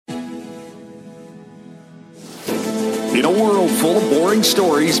In a world full of boring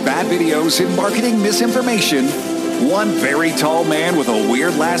stories, bad videos, and marketing misinformation, one very tall man with a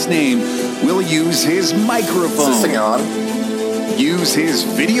weird last name will use his microphone. Is this thing on? Use his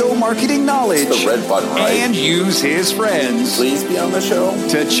video marketing knowledge. It's the red button, right? And use his friends. Please be on the show.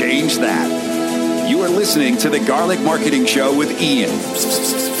 To change that. You are listening to the Garlic Marketing Show with Ian.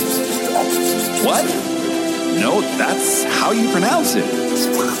 What? No, that's how you pronounce it.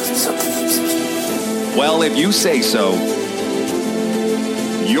 Well, if you say so,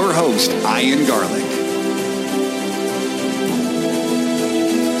 your host, Ian Garlic.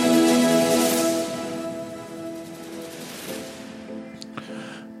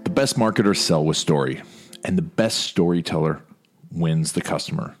 The best marketers sell with story, and the best storyteller wins the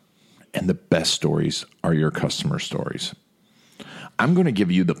customer. And the best stories are your customer stories. I'm going to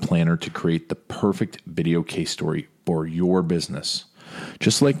give you the planner to create the perfect video case story for your business,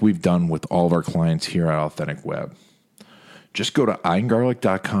 just like we've done with all of our clients here at Authentic Web. Just go to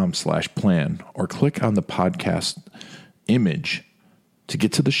iangarlic.com/plan or click on the podcast image to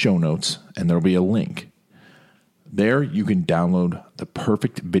get to the show notes, and there'll be a link. There you can download the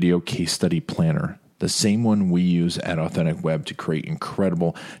perfect video case study planner, the same one we use at Authentic Web to create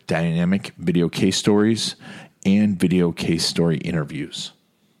incredible dynamic video case stories and video case story interviews.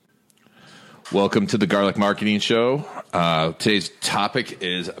 Welcome to the Garlic Marketing Show. Today's topic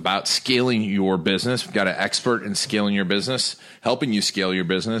is about scaling your business. We've got an expert in scaling your business, helping you scale your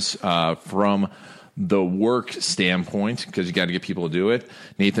business from the work standpoint, because you got to get people to do it.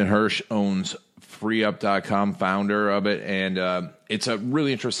 Nathan Hirsch owns freeup.com, founder of it, and it's a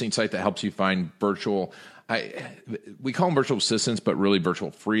really interesting site that helps you find virtual, we call them virtual assistants, but really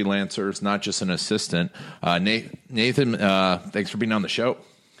virtual freelancers, not just an assistant. Nathan, thanks for being on the show.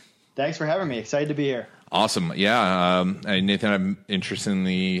 Thanks for having me. Excited to be here. Awesome. Yeah. Nathan, I'm interested in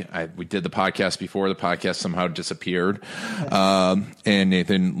we did the podcast before the podcast somehow disappeared. And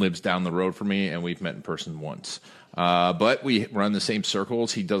Nathan lives down the road from me, and we've met in person once. But we run the same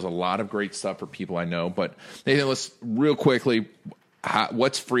circles. He does a lot of great stuff for people I know. But Nathan, let's real quickly,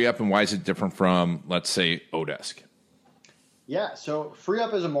 what's FreeUp and why is it different from, let's say, Odesk? Yeah, so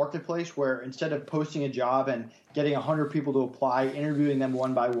FreeUp is a marketplace where instead of posting a job and getting 100 people to apply, interviewing them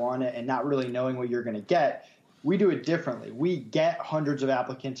one by one, and not really knowing what you're going to get, we do it differently. We get hundreds of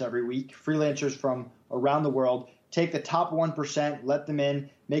applicants every week, freelancers from around the world, take the top 1%, let them in,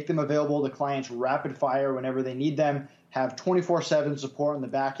 make them available to clients rapid fire whenever they need them, have 24/7 support on the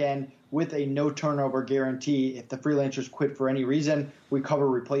back end with a no turnover guarantee. If the freelancers quit for any reason, we cover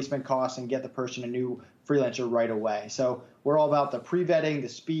replacement costs and get the person a new freelancer right away. So we're all about the pre-vetting, the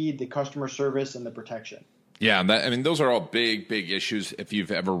speed, the customer service, and the protection. Yeah, those are all big issues. If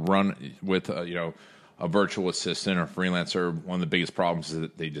you've ever run with a virtual assistant or freelancer, one of the biggest problems is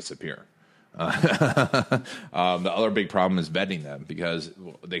that they disappear. The other big problem is vetting them, because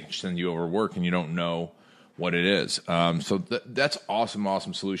they can send you over work and you don't know what it is. So that's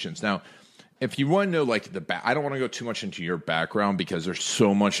awesome solutions. Now, if you want to know I don't want to go too much into your background, because there's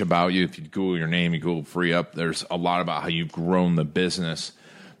so much about you. If you Google your name, you Google FreeUp, there's a lot about how you've grown the business.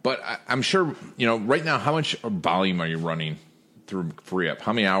 But I'm sure, right now, how much volume are you running through FreeUp?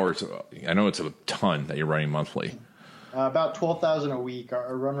 How many hours? I know it's a ton that you're running monthly. About 12,000 a week.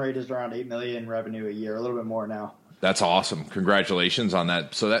 Our run rate is around 8 million revenue a year, a little bit more now. That's awesome. Congratulations on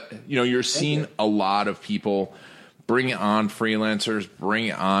that. So that, you're seeing a lot of people bring on freelancers,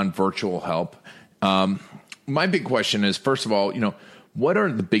 bring on virtual help. My big question is, first of all, what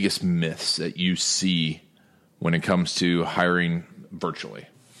are the biggest myths that you see when it comes to hiring virtually?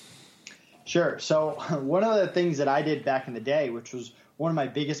 Sure. So one of the things that I did back in the day, which was one of my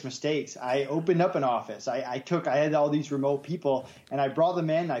biggest mistakes, I opened up an office. I had all these remote people, and I brought them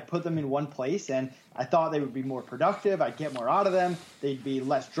in, I put them in one place, and I thought they would be more productive. I'd get more out of them. They'd be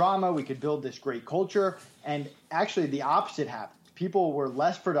less drama. We could build this great culture. And actually the opposite happened. People were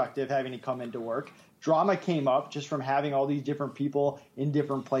less productive having to come into work. Drama came up just from having all these different people in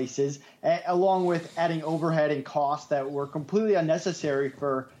different places, along with adding overhead and costs that were completely unnecessary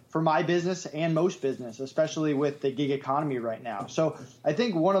for my business and most business, especially with the gig economy right now. So I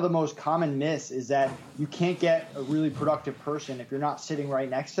think one of the most common myths is that you can't get a really productive person if you're not sitting right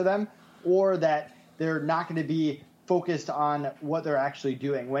next to them, or that they're not going to be focused on what they're actually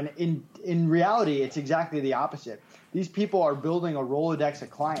doing, when in reality, it's exactly the opposite. These people are building a Rolodex of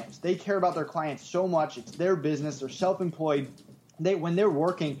clients. They care about their clients so much. It's their business. They're self-employed. When they're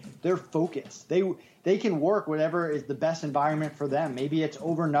working, they're focused. They can work whatever is the best environment for them. Maybe it's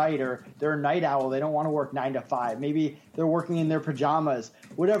overnight, or they're a night owl. They don't want to work 9 to 5. Maybe they're working in their pajamas,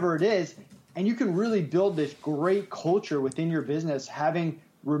 whatever it is. And you can really build this great culture within your business, having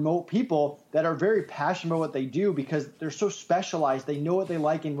remote people that are very passionate about what they do because they're so specialized. They know what they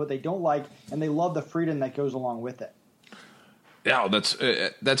like and what they don't like, and they love the freedom that goes along with it. Yeah, that's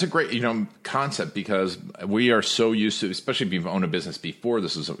a great concept, because we are so used to, especially if you've owned a business before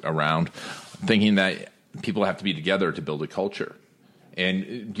this is around, thinking that people have to be together to build a culture.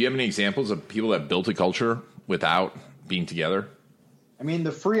 And do you have any examples of people that built a culture without being together? I mean,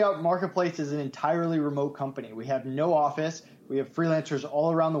 the FreeOut Marketplace is an entirely remote company. We have no office. We have freelancers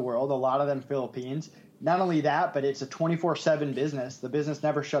all around the world, a lot of them Philippines. Not only that, but it's a 24/7 business. The business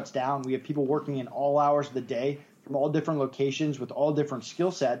never shuts down. We have people working in all hours of the day from all different locations with all different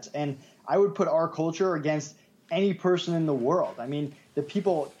skill sets. And I would put our culture against any person in the world. I mean, the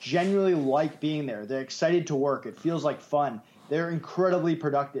people genuinely like being there. They're excited to work. It feels like fun. They're incredibly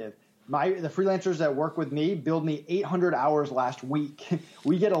productive. The freelancers that work with me billed me 800 hours last week.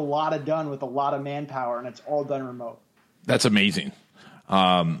 We get a lot of done with a lot of manpower, and it's all done remote. That's amazing.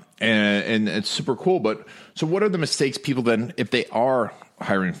 And it's super cool. But so what are the mistakes people then, if they are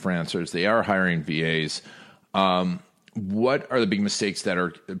hiring freelancers, they are hiring VAs, what are the big mistakes that are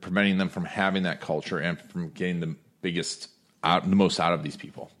preventing them from having that culture and from getting the most out of these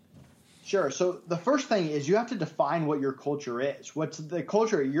people? Sure. So the first thing is you have to define what your culture is. What's the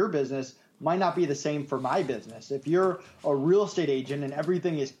culture at your business might not be the same for my business. If you're a real estate agent and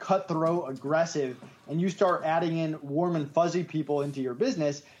everything is cutthroat, aggressive, and you start adding in warm and fuzzy people into your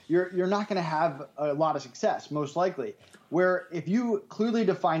business, you're not going to have a lot of success, most likely. Where if you clearly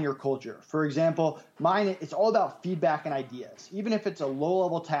define your culture, for example, mine, it's all about feedback and ideas. Even if it's a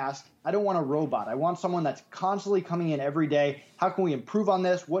low-level task, I don't want a robot. I want someone that's constantly coming in every day. How can we improve on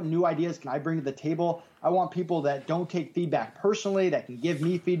this? What new ideas can I bring to the table? I want people that don't take feedback personally, that can give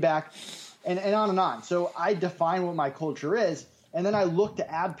me feedback, and on and on. So I define what my culture is, and then I look to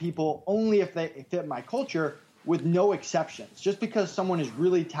add people only if they fit my culture, with no exceptions. Just because someone is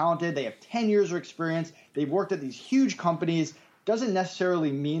really talented, they have 10 years of experience, they've worked at these huge companies, doesn't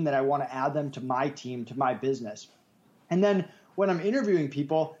necessarily mean that I want to add them to my team, to my business. And then when I'm interviewing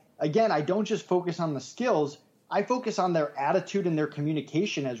people, again, I don't just focus on the skills, I focus on their attitude and their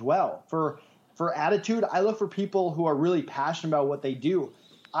communication as well. For attitude, I look for people who are really passionate about what they do.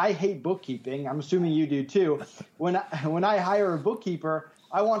 I hate bookkeeping. I'm assuming you do too. When I hire a bookkeeper,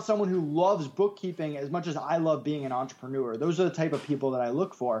 I want someone who loves bookkeeping as much as I love being an entrepreneur. Those are the type of people that I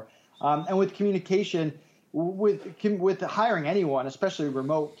look for. And with communication, with hiring anyone, especially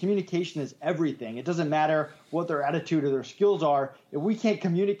remote, communication is everything. It doesn't matter what their attitude or their skills are. If we can't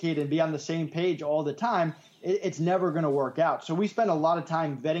communicate and be on the same page all the time, it's never going to work out. So we spend a lot of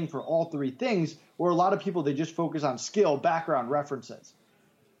time vetting for all three things, where a lot of people, they just focus on skill, background, references.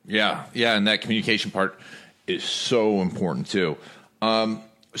 Yeah, and that communication part is so important too.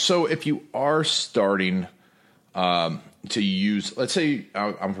 So if you are starting to use, let's say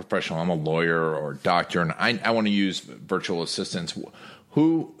I'm a professional, I'm a lawyer or a doctor, and I want to use virtual assistants,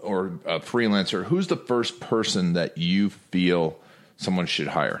 or a freelancer, who's the first person that you feel someone should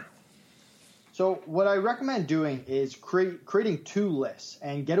hire? So what I recommend doing is creating 2 lists,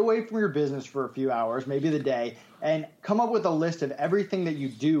 and get away from your business for a few hours, maybe the day, and come up with a list of everything that you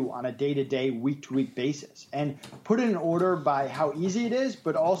do on a day-to-day, week-to-week basis, and put it in order by how easy it is,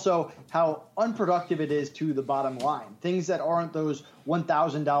 but also how unproductive it is to the bottom line. Things that aren't those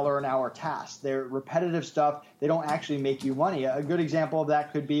 $1,000 an hour tasks. They're repetitive stuff. They don't actually make you money. A good example of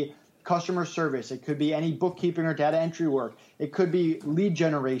that could be customer service. It could be any bookkeeping or data entry work. It could be lead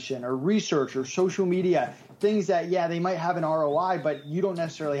generation or research or social media, things that, they might have an ROI, but you don't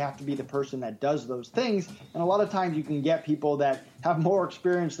necessarily have to be the person that does those things. And a lot of times you can get people that have more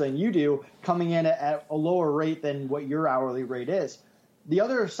experience than you do coming in at a lower rate than what your hourly rate is. The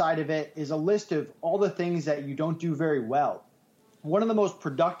other side of it is a list of all the things that you don't do very well. One of the most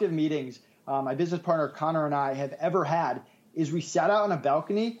productive meetings my business partner Connor and I have ever had is we sat out on a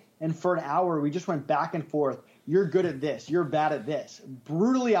balcony, and for an hour, we just went back and forth. You're good at this. You're bad at this.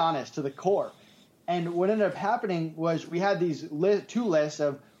 Brutally honest to the core. And what ended up happening was we had these 2 lists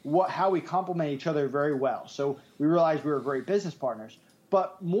of how we complement each other very well. So we realized we were great business partners.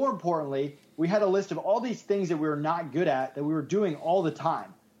 But more importantly, we had a list of all these things that we were not good at that we were doing all the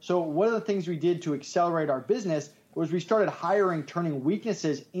time. So one of the things we did to accelerate our business was we started turning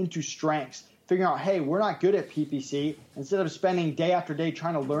weaknesses into strengths. Figuring out, hey, we're not good at PPC. Instead of spending day after day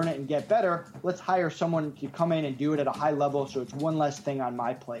trying to learn it and get better, let's hire someone to come in and do it at a high level, so it's one less thing on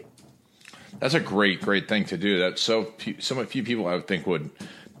my plate. That's a great thing to do. That so few people I would think would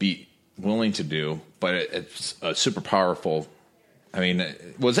be willing to do, but it's super powerful. I mean,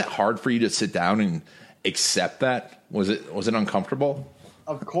 was it hard for you to sit down and accept that? Was it uncomfortable?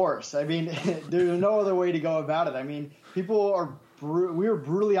 Of course. I mean, there's no other way to go about it. I mean, people are we were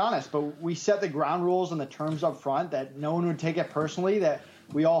brutally honest, but we set the ground rules and the terms up front that no one would take it personally, that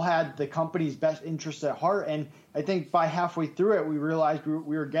we all had the company's best interests at heart. And I think by halfway through it, we realized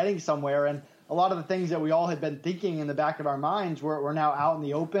we were getting somewhere. And a lot of the things that we all had been thinking in the back of our minds were now out in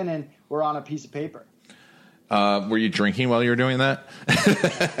the open and we're on a piece of paper. Were you drinking while you were doing that?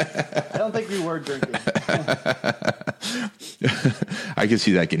 I don't think we were drinking. I could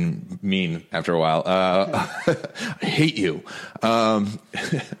see that getting mean after a while. I hate you. But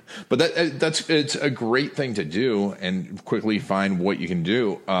it's a great thing to do and quickly find what you can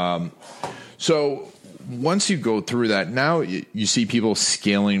do. So once you go through that, now you see people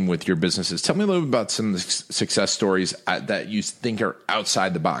scaling with your businesses. Tell me a little bit about some of the success stories that you think are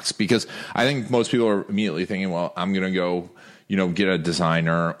outside the box, because I think most people are immediately thinking, well, I'm going to go, get a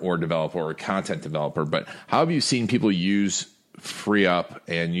designer or developer or a content developer. But how have you seen people use FreeUp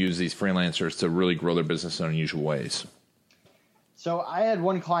and use these freelancers to really grow their business in unusual ways? So I had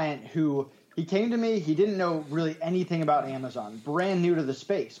one client who he came to me. He didn't know really anything about Amazon, brand new to the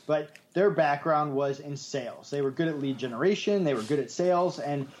space, but their background was in sales. They were good at lead generation. They were good at sales.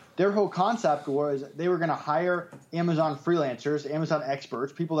 And their whole concept was they were going to hire Amazon freelancers, Amazon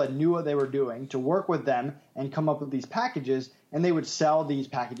experts, people that knew what they were doing, to work with them and come up with these packages. And they would sell these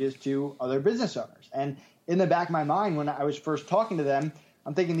packages to other business owners. And in the back of my mind, when I was first talking to them,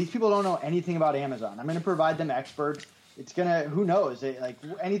 I'm thinking these people don't know anything about Amazon. I'm going to provide them experts. It's going to, who knows,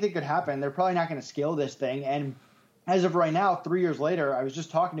 anything could happen. They're probably not going to scale this thing. And as of right now, 3 years later, I was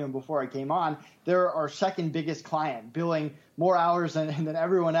just talking to him before I came on, they're our second biggest client, billing more hours than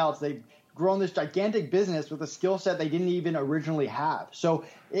everyone else. They've grown this gigantic business with a skill set they didn't even originally have. So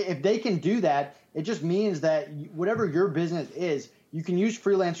if they can do that, it just means that whatever your business is, you can use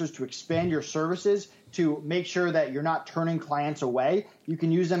freelancers to expand your services, to make sure that you're not turning clients away. You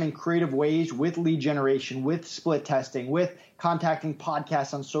can use them in creative ways with lead generation, with split testing, with contacting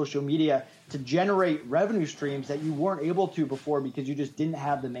podcasts on social media to generate revenue streams that you weren't able to before because you just didn't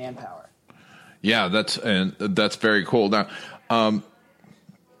have the manpower. Yeah, that's very cool. Now,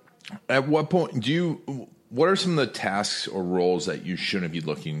 at what point what are some of the tasks or roles that you shouldn't be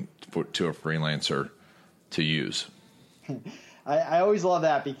looking to a freelancer to use? I always love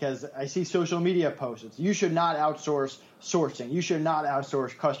that because I see social media posts. You should not outsource sourcing. You should not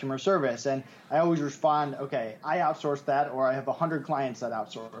outsource customer service. And I always respond, okay, I outsource that, or I have 100 clients that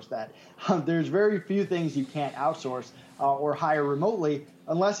outsource that. There's very few things you can't outsource or hire remotely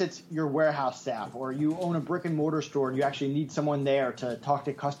unless it's your warehouse staff or you own a brick and mortar store and you actually need someone there to talk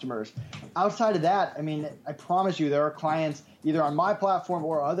to customers. Outside of that, I promise you there are clients either on my platform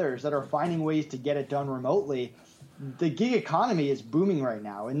or others that are finding ways to get it done remotely. The gig economy is booming right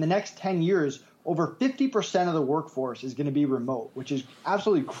now. In the next 10 years, over 50% of the workforce is going to be remote, which is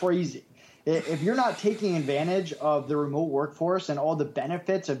absolutely crazy. If you're not taking advantage of the remote workforce and all the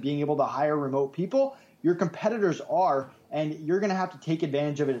benefits of being able to hire remote people, your competitors are, and you're going to have to take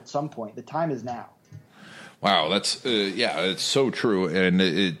advantage of it at some point. The time is now. Wow, that's it's so true, and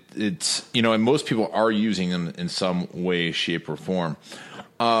it's and most people are using them in some way, shape, or form.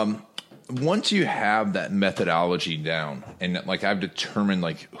 Once you have that methodology down and I've determined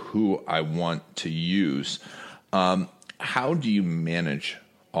who I want to use, how do you manage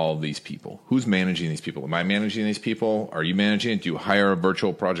all of these people? Who's managing these people? Am I managing these people? Are you managing it? Do you hire a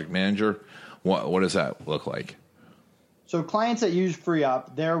virtual project manager? What does that look like? So clients that use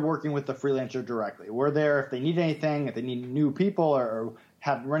FreeUp, they're working with the freelancer directly. We're there if they need anything, if they need new people or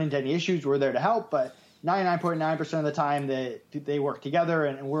have run into any issues, we're there to help. But 99.9% of the time they work together,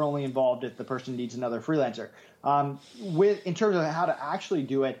 and we're only involved if the person needs another freelancer. In terms of how to actually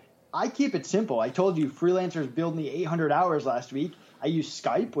do it, I keep it simple. I told you freelancers billed me 800 hours last week. I use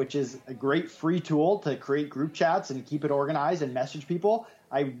Skype, which is a great free tool to create group chats and keep it organized and message people.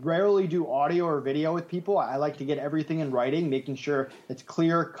 I rarely do audio or video with people. I like to get everything in writing, making sure it's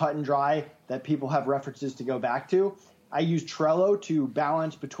clear, cut and dry, that people have references to go back to. I use Trello to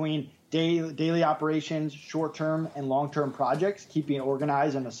balance between daily operations, short-term and long-term projects, keeping it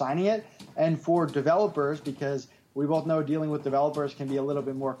organized and assigning it. And for developers, because we both know dealing with developers can be a little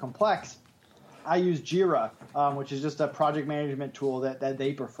bit more complex, I use Jira, which is just a project management tool that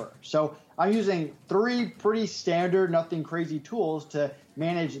they prefer. So I'm using 3 pretty standard, nothing crazy tools to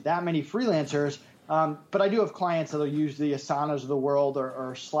manage that many freelancers. But I do have clients that will use the Asanas of the world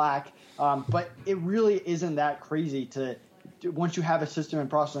or Slack. But it really isn't that crazy to once you have a system and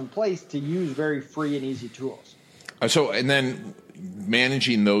process in place, to use very free and easy tools. And then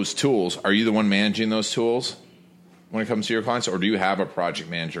managing those tools, are you the one managing those tools when it comes to your clients, or do you have a project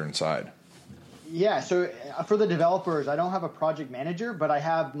manager inside? Yeah, so for the developers, I don't have a project manager, but I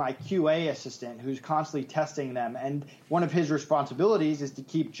have my QA assistant who's constantly testing them. And one of his responsibilities is to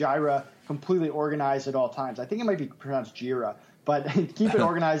keep Jira completely organized at all times. I think it might be pronounced Jira, but keep it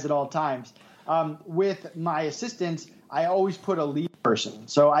organized at all times. With my assistants, I always put a lead person.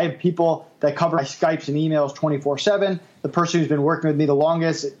 So I have people that cover my Skypes and emails 24/7. The person who's been working with me the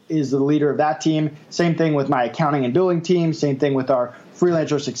longest is the leader of that team. Same thing with my accounting and billing team. Same thing with our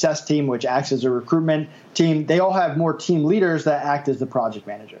freelancer success team, which acts as a recruitment team. They all have more team leaders that act as the project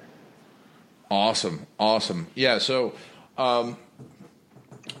manager. Awesome. Yeah. So, I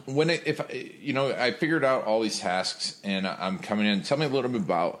figured out all these tasks and I'm coming in. Tell me a little bit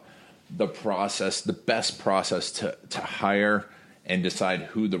about the process, the best process to hire and decide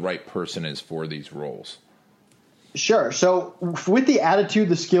who the right person is for these roles. Sure. So with the attitude,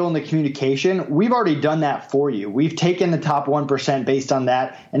 the skill, and the communication, we've already done that for you. We've taken the top 1% based on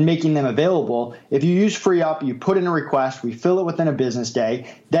that and making them available. If you use FreeUp, you put in a request, we fill it within a business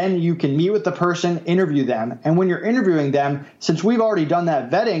day, then you can meet with the person, interview them. And when you're interviewing them, since we've already done that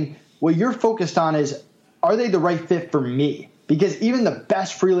vetting, what you're focused on is, are they the right fit for me? Because even the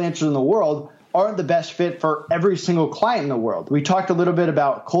best freelancers in the world aren't the best fit for every single client in the world. We talked a little bit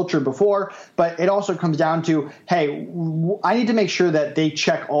about culture before, but it also comes down to, hey, I need to make sure that they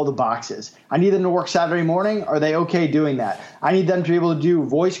check all the boxes. I need them to work Saturday morning. Are they okay doing that? I need them to be able to do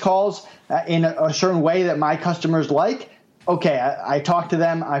voice calls in a certain way that my customers like. Okay, I talk to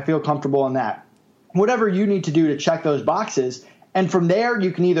them. I feel comfortable in that. Whatever you need to do to check those boxes. And from there,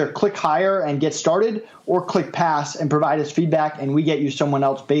 you can either click hire and get started or click pass and provide us feedback, and we get you someone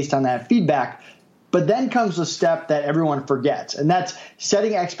else based on that feedback. But then comes the step that everyone forgets, and that's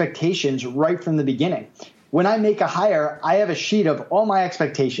setting expectations right from the beginning. When I make a hire, I have a sheet of all my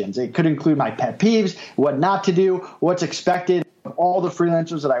expectations. It could include my pet peeves, what not to do, what's expected of all the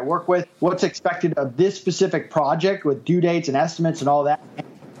freelancers that I work with, what's expected of this specific project with due dates and estimates and all that.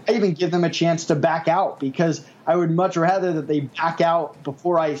 I even give them a chance to back out because I would much rather that they back out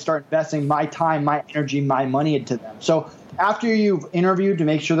before I start investing my time, my energy, my money into them. So after you've interviewed to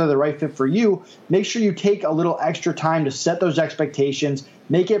make sure they're the right fit for you, make sure you take a little extra time to set those expectations,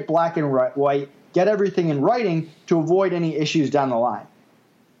 make it black and white, get everything in writing to avoid any issues down the line.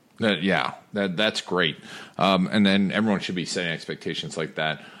 That's great. And then everyone should be setting expectations like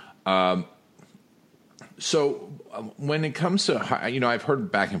that. So when it comes to, I've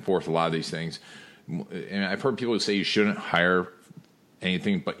heard back and forth a lot of these things, and I've heard people say you shouldn't hire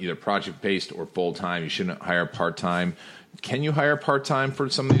anything but either project-based or full-time. You shouldn't hire part-time. Can you hire part-time for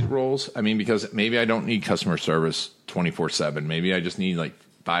some of these roles? I mean, because maybe I don't need customer service 24/7. Maybe I just need like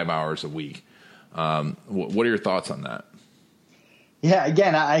 5 hours a week. What are your thoughts on that? Yeah,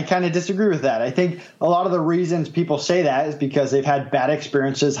 again, I kind of disagree with that. I think a lot of the reasons people say that is because they've had bad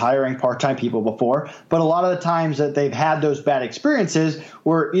experiences hiring part-time people before. But a lot of the times that they've had those bad experiences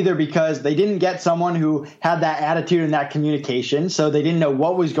were either because they didn't get someone who had that attitude and that communication, so they didn't know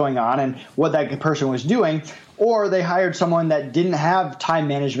what was going on and what that person was doing, or they hired someone that didn't have time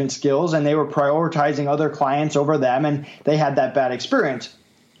management skills and they were prioritizing other clients over them and they had that bad experience.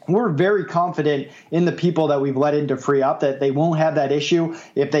 We're very confident in the people that we've let into FreeUp that they won't have that issue.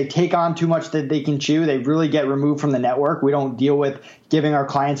 If they take on too much that they can chew, they really get removed from the network. We don't deal with giving our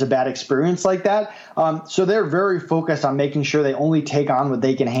clients a bad experience like that. So they're very focused on making sure they only take on what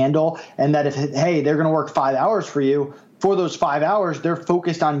they can handle, and that if, hey, they're going to work 5 hours for you, for those 5 hours, they're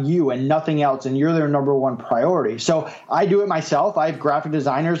focused on you and nothing else, and you're their number one priority. So I do it myself. I have graphic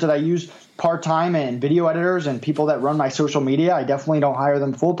designers that I use part-time and video editors and people that run my social media. I definitely don't hire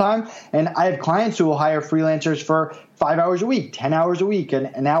them full-time. And I have clients who will hire freelancers for 5 hours a week, 10 hours a week,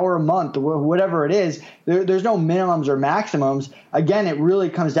 an hour a month, whatever it is. There's no minimums or maximums. Again, it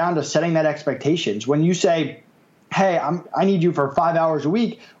really comes down to setting that expectations. When you say, hey, I need you for 5 hours a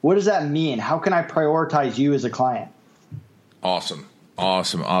week, what does that mean? How can I prioritize you as a client? Awesome.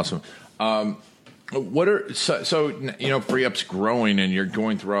 What are so FreeUp's growing and you're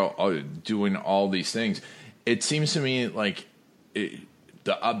going throughout doing all these things. It seems to me like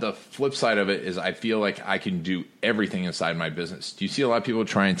the flip side of it is I feel like I can do everything inside my business. Do you see a lot of people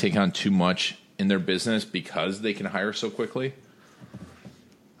try and take on too much in their business because they can hire so quickly?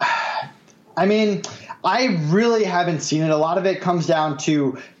 I mean, I really haven't seen it. A lot of it comes down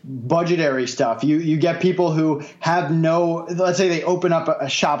to budgetary stuff. You get people who have let's say they open up a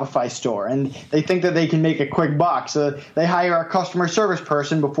Shopify store and they think that they can make a quick buck. So they hire a customer service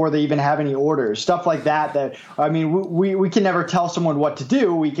person before they even have any orders, stuff like that. We can never tell someone what to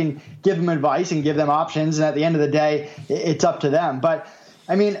do. We can give them advice and give them options. And at the end of the day, it's up to them. But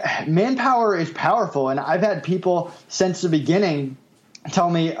I mean, manpower is powerful. And I've had people since the beginning tell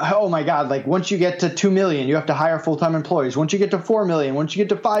me, oh my God, like once you get to 2 million, you have to hire full-time employees. Once you get to 4 million, once you get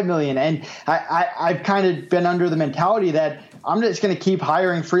to 5 million. And I've kind of been under the mentality that I'm just going to keep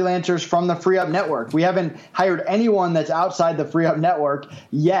hiring freelancers from the FreeUp network. We haven't hired anyone that's outside the FreeUp network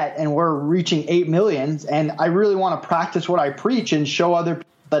yet, and we're reaching 8 million. And I really want to practice what I preach and show other people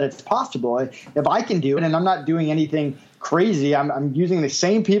that it's possible. If I can do it, and I'm not doing anything crazy, I'm using the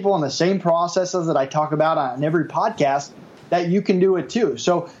same people and the same processes that I talk about on every podcast, that you can do it too.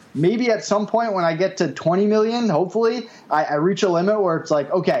 So maybe at some point when I get to 20 million, hopefully I reach a limit where it's like,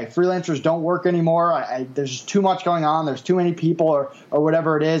 okay, freelancers don't work anymore. There's too much going on. There's too many people or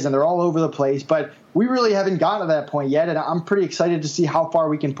whatever it is, and they're all over the place. But we really haven't gotten to that point yet, and I'm pretty excited to see how far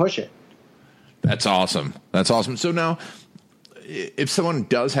we can push it. That's awesome. That's awesome. So now if someone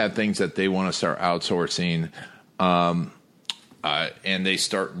does have things that they want to start outsourcing and they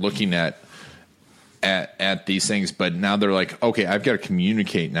start looking at these things, but now they're like, okay, I've got to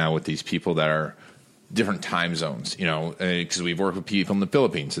communicate now with these people that are different time zones, because we've worked with people in the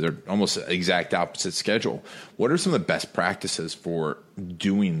Philippines, so they're almost exact opposite schedule. What are some of the best practices for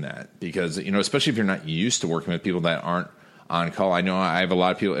doing that? Because, especially if you're not used to working with people that aren't on call. I know I have a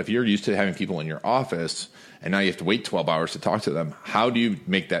lot of people, if you're used to having people in your office and now you have to wait 12 hours to talk to them, how do you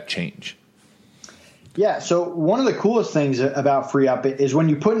make that change? Yeah, so one of the coolest things about FreeUp is when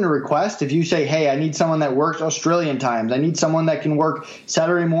you put in a request, if you say, hey, I need someone that works Australian times, I need someone that can work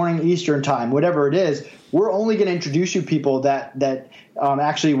Saturday morning Eastern time, whatever it is, we're only going to introduce you people that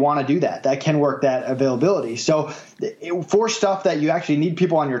actually want to do that can work that availability. So for stuff that you actually need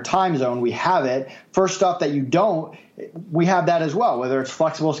people on your time zone, we have it. For stuff that you don't, we have that as well, whether it's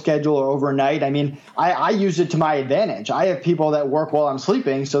flexible schedule or overnight. I mean, I use it to my advantage. I have people that work while I'm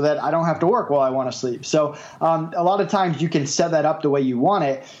sleeping so that I don't have to work while I want to sleep. So a lot of times you can set that up the way you want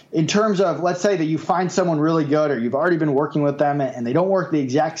it. In terms of, let's say that you find someone really good or you've already been working with them and they don't work the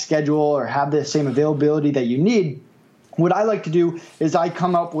exact schedule or have the same availability that you need, what I like to do is I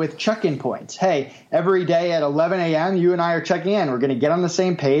come up with check-in points. Hey, every day at 11 a.m., you and I are checking in. We're going to get on the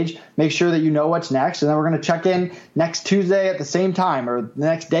same page, make sure that you know what's next, and then we're going to check in next Tuesday at the same time or the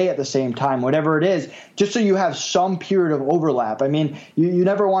next day at the same time, whatever it is, just so you have some period of overlap. I mean, you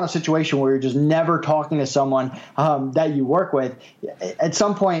never want a situation where you're just never talking to someone that you work with. At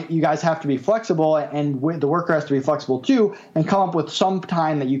some point, you guys have to be flexible, and the worker has to be flexible too, and come up with some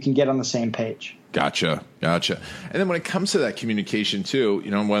time that you can get on the same page. Gotcha. And then when it comes to that communication too,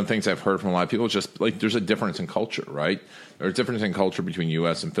 one of the things I've heard from a lot of people is just like there's a difference in culture, right? There's a difference in culture between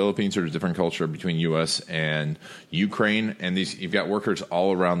U.S. and Philippines. There's a different culture between U.S. and Ukraine, and you've got workers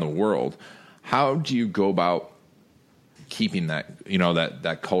all around the world. How do you go about keeping that,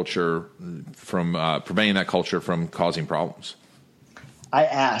 that culture from preventing that culture from causing problems? I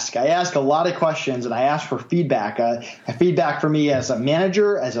ask a lot of questions, and I ask for feedback, feedback for me as a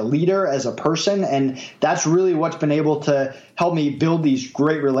manager, as a leader, as a person. And that's really what's been able to help me build these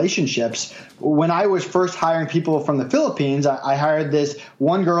great relationships. When I was first hiring people from the Philippines, I hired this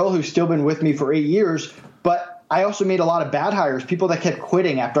one girl who's still been with me for 8 years, but I also made a lot of bad hires, people that kept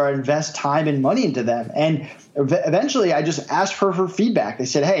quitting after I invest time and money into them. And eventually I just asked her for feedback. I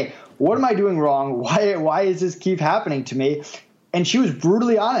said, hey, what am I doing wrong? Why does this keep happening to me? And she was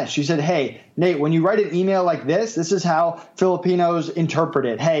brutally honest. She said, hey, Nate, when you write an email like this is how Filipinos interpret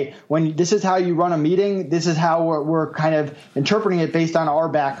it. Hey, this is how you run a meeting, this is how we're kind of interpreting it based on our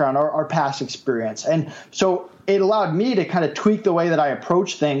background, our past experience. And so it allowed me to kind of tweak the way that I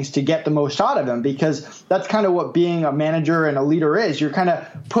approach things to get the most out of them, because that's kind of what being a manager and a leader is. You're kind of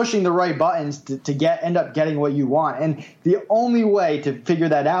pushing the right buttons to end up getting what you want. And the only way to figure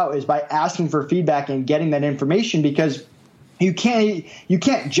that out is by asking for feedback and getting that information, because you can't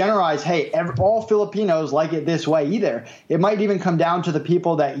generalize, hey, all Filipinos like it this way either. It might even come down to the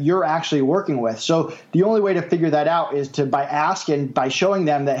people that you're actually working with. So the only way to figure that out is by asking, by showing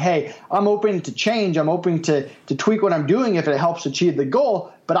them that, hey, I'm open to change. I'm open to tweak what I'm doing if it helps achieve the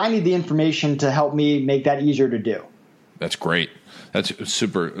goal, but I need the information to help me make that easier to do. That's great. That's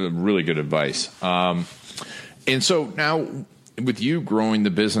really good advice. And so now with you growing the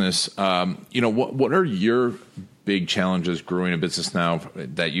business, what are your big challenges growing a business now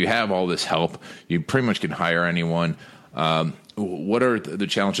that you have all this help? You pretty much can hire anyone. What are the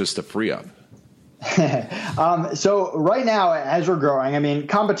challenges to FreeUp? So right now, as we're growing, I mean,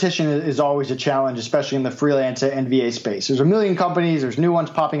 competition is always a challenge, especially in the freelance and VA space. There's a million companies, there's new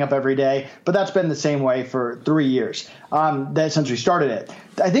ones popping up every day, but that's been the same way for 3 years since we started it.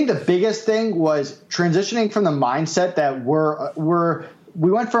 I think the biggest thing was transitioning from the mindset that we're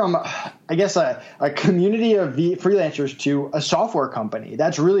we went from, I guess, a community of freelancers to a software company.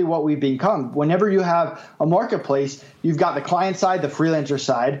 That's really what we've become. Whenever you have a marketplace, you've got the client side, the freelancer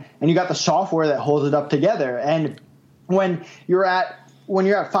side, and you got the software that holds it up together. And when you're at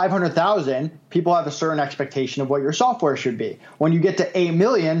 500,000, people have a certain expectation of what your software should be. When you get to 8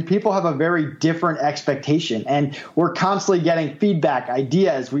 million, people have a very different expectation. And we're constantly getting feedback,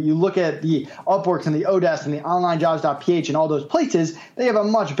 ideas. When you look at the Upworks and the Odesk and the OnlineJobs.ph and all those places, they have a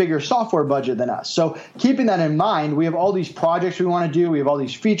much bigger software budget than us. So keeping that in mind, we have all these projects we want to do. We have all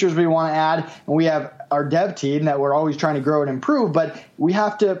these features we want to add. And we have our dev team that we're always trying to grow and improve, but we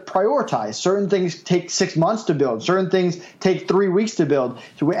have to prioritize. Certain things take 6 months to build. Certain things take 3 weeks to build.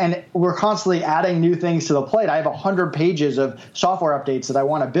 And we're constantly adding new things to the plate. I have 100 pages of software updates that I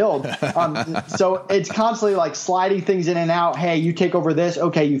want to build. So it's constantly like sliding things in and out. Hey, you take over this.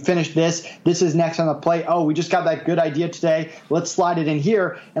 Okay, you finish this. This is next on the plate. Oh, we just got that good idea today. Let's slide it in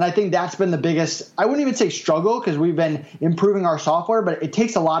here. And I think that's been the biggest, I wouldn't even say struggle, because we've been improving our software, but it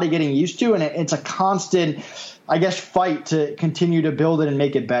takes a lot of getting used to, and it's a constant, I guess, fight to continue to build it and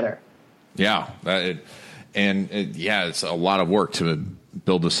make it better. Yeah. It's a lot of work to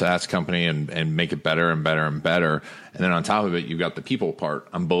build a SaaS company and make it better and better and better. And then on top of it, you've got the people part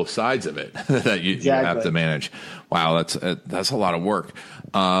on both sides of it that you have to manage. Wow, that's a lot of work.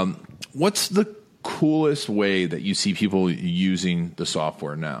 What's the coolest way that you see people using the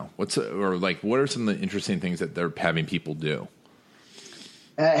software now? What are some of the interesting things that they're having people do?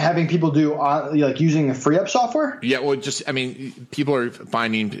 Having people do like using the FreeUp software? Yeah, well, people are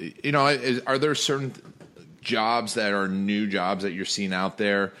finding, are there certain jobs that are new jobs that you're seeing out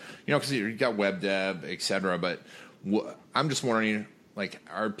there? Because you've got web dev, et cetera. But I'm just wondering,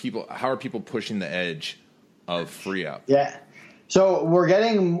 how are people pushing the edge of FreeUp? Yeah. So we're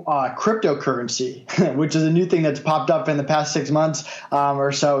getting cryptocurrency, which is a new thing that's popped up in the past 6 months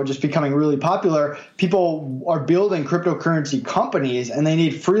or so, just becoming really popular. People are building cryptocurrency companies, and they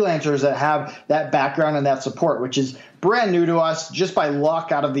need freelancers that have that background and that support, which is brand new to us. Just by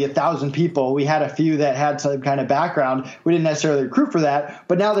luck, out of the 1,000 people, we had a few that had some kind of background. We didn't necessarily recruit for that,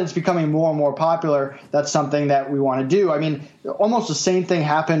 but now that it's becoming more and more popular, that's something that we want to do. I mean, almost the same thing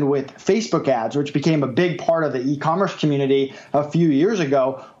happened with Facebook ads, which became a big part of the e-commerce community a few years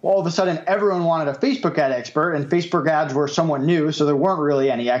ago. All of a sudden, everyone wanted a Facebook ad expert, and Facebook ads were somewhat new, so there weren't really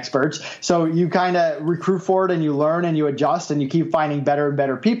any experts. So you kind of recruit for it, and you learn, and you adjust, and you keep finding better and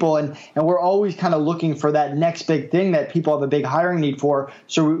better people. And we're always kind of looking for that next big thing that people have a big hiring need for,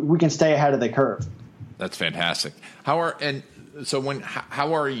 so we can stay ahead of the curve. That's fantastic. How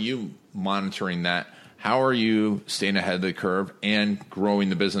are you monitoring that? How are you staying ahead of the curve and growing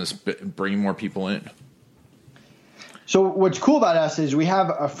the business, bringing more people in? So what's cool about us is we have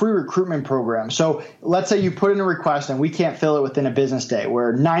a free recruitment program. So let's say you put in a request and we can't fill it within a business day,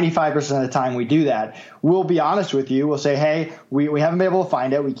 where 95% of the time we do that. We'll be honest with you. We'll say, hey, we haven't been able to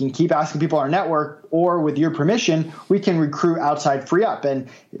find it. We can keep asking people in our network, or with your permission, we can recruit outside FreeUp. And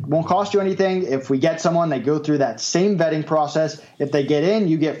it won't cost you anything. If we get someone, they go through that same vetting process. If they get in,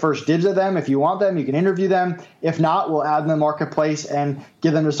 you get first dibs of them. If you want them, you can interview them. If not, we'll add them to the marketplace and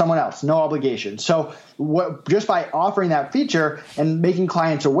give them to someone else. No obligation. So just by offering that feature and making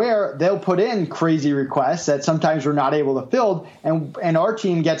clients aware, they'll put in crazy requests that sometimes we're not able to fill, and our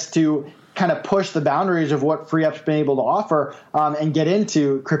team gets to kind of push the boundaries of what FreeUp's been able to offer and get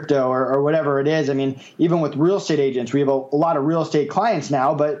into crypto or whatever it is. I mean, even with real estate agents, we have a lot of real estate clients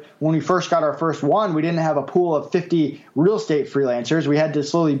now, but when we first got our first one, we didn't have a pool of 50 real estate freelancers. We had to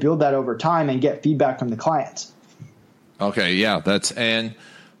slowly build that over time and get feedback from the clients. Okay, yeah,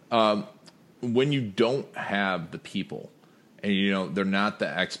 when you don't have the people and they're not the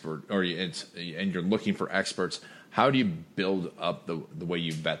expert, and you're looking for experts, how do you build up the way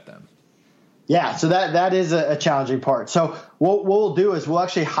you vet them? Yeah, so that is a challenging part. So what we'll do is we'll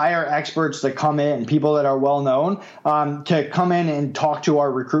actually hire experts to come in, people that are well known, to come in and talk to our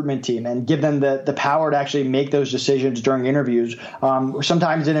recruitment team and give them the power to actually make those decisions during interviews.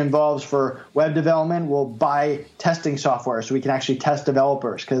 Sometimes it involves, for web development, we'll buy testing software so we can actually test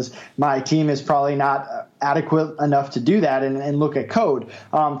developers, because my team is probably not adequate enough to do that and look at code.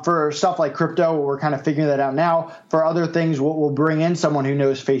 For stuff like crypto, we're kind of figuring that out now. For other things, we'll bring in someone who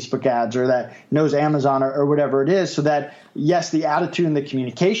knows Facebook ads or that knows Amazon or whatever it is, so that, yes, the attitude and the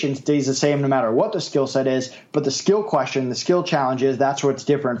communication stays the same no matter what the skill set is, but the skill question, the skill challenge is, that's what's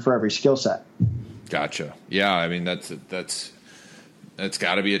different for every skill set. Gotcha. Yeah, I mean, that's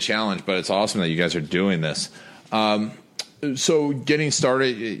got to be a challenge, but it's awesome that you guys are doing this. So getting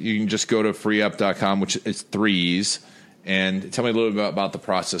started, you can just go to freeup.com, which is 3 E's, and tell me a little bit about the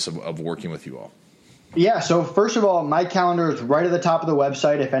process of working with you all. Yeah, so first of all, my calendar is right at the top of the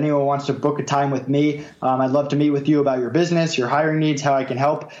website. If anyone wants to book a time with me, I'd love to meet with you about your business, your hiring needs, how I can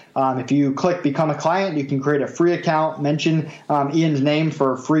help. If you click Become a Client, you can create a free account, mention Ian's name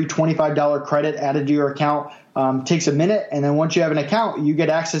for a free $25 credit added to your account. Takes a minute, and then once you have an account, you get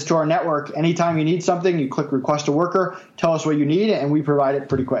access to our network. Anytime you need something, you click Request a Worker, tell us what you need, and we provide it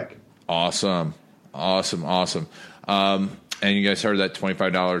pretty quick. Awesome. And you guys heard that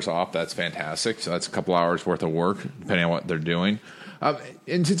 $25 off. That's fantastic. So that's a couple hours worth of work, depending on what they're doing.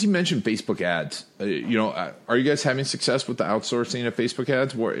 And since you mentioned Facebook ads, are you guys having success with the outsourcing of Facebook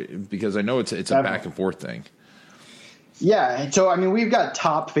ads? Because I know it's a back and forth thing. Yeah. So, we've got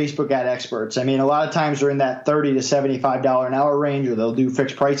top Facebook ad experts. A lot of times they're in that $30 to $75 an hour range, or they'll do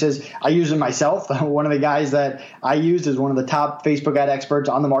fixed prices. I use them myself. One of the guys that I used is one of the top Facebook ad experts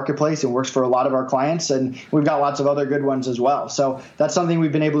on the marketplace and works for a lot of our clients. And we've got lots of other good ones as well. So that's something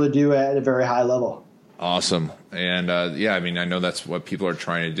we've been able to do at a very high level. Awesome. And I know that's what people are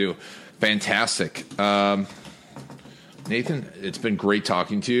trying to do. Fantastic. Nathan, it's been great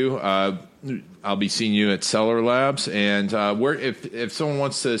talking to you. I'll be seeing you at Seller Labs, and if someone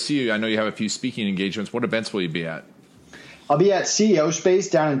wants to see you, I know you have a few speaking engagements. What events will you be at? I'll be at CEO Space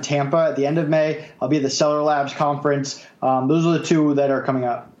down in Tampa at the end of May. I'll be at the Seller Labs conference. Those are the two that are coming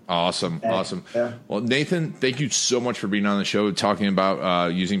up. Awesome. Yeah. Well, Nathan, thank you so much for being on the show, talking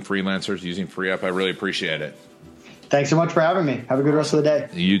about using freelancers, using FreeUp. I really appreciate it. Thanks so much for having me. Have a good rest of the day.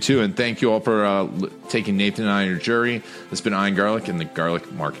 You too, and thank you all for taking Nathan and I on your journey. This has been Ian Garlic and the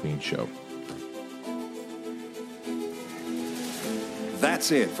Garlic Marketing Show.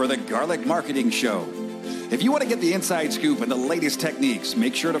 That's it for the Garlic Marketing Show. If you want to get the inside scoop and the latest techniques,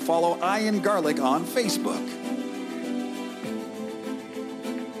 make sure to follow Ian Garlic on Facebook.